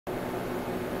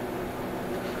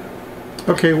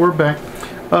Okay, we're back.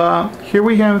 Here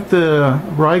we have the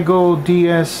Rigol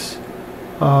DS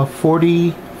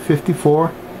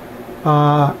 4054.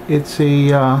 It's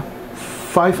a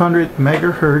 500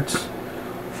 megahertz,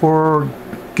 4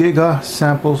 giga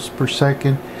samples per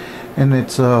second, and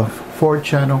it's a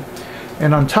 4-channel.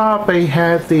 And on top, I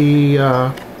had the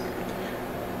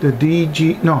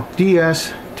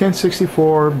DS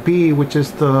 1064B, which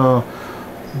is the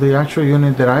actual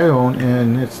unit that I own,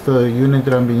 and it's the unit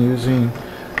that I've been using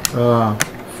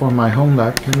for my home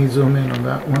lab. Let me zoom in on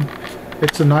that one.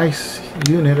 It's a nice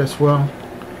unit as well.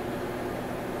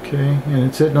 Okay, and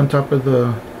it's sitting on top of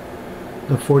the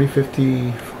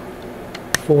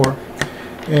 4054.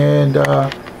 And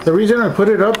the reason I put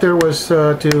it up there was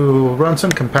to run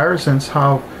some comparisons,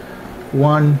 how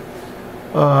one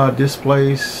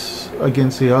displays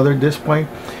against the other display.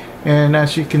 And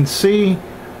as you can see,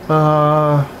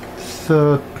 the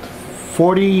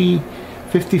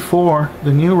 4054,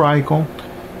 the new Rigol,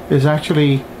 is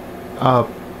actually a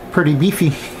pretty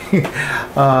beefy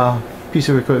piece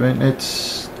of equipment.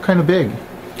 It's kind of big,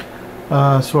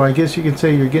 so I guess you can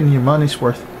say you're getting your money's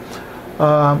worth.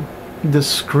 The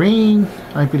screen,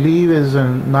 I believe, is a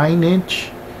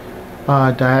 9-inch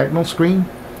diagonal screen,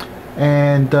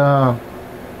 and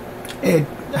it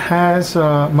has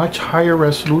a much higher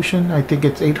resolution. I think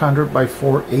it's 800 by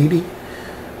 480.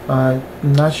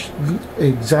 Not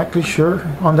exactly sure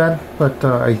on that, but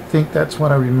I think that's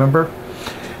what I remember.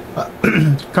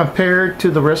 Compared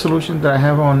to the resolution that I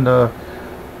have on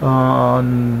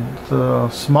the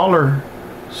smaller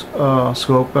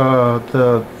scope,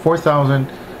 the 4000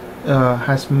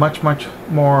 has much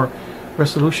more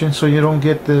resolution, so you don't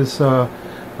get this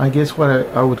I guess what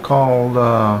I would call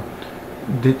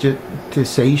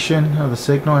digitization of the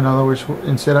signal. In other words,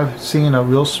 instead of seeing a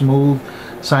real smooth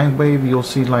sine wave, you'll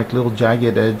see like little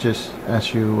jagged edges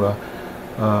as you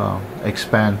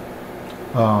expand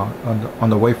on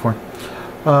the waveform.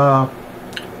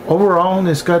 Overall,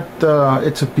 it's got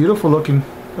it's a beautiful looking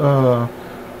a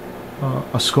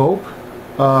scope,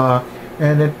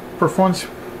 and it performs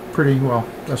pretty well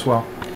as well.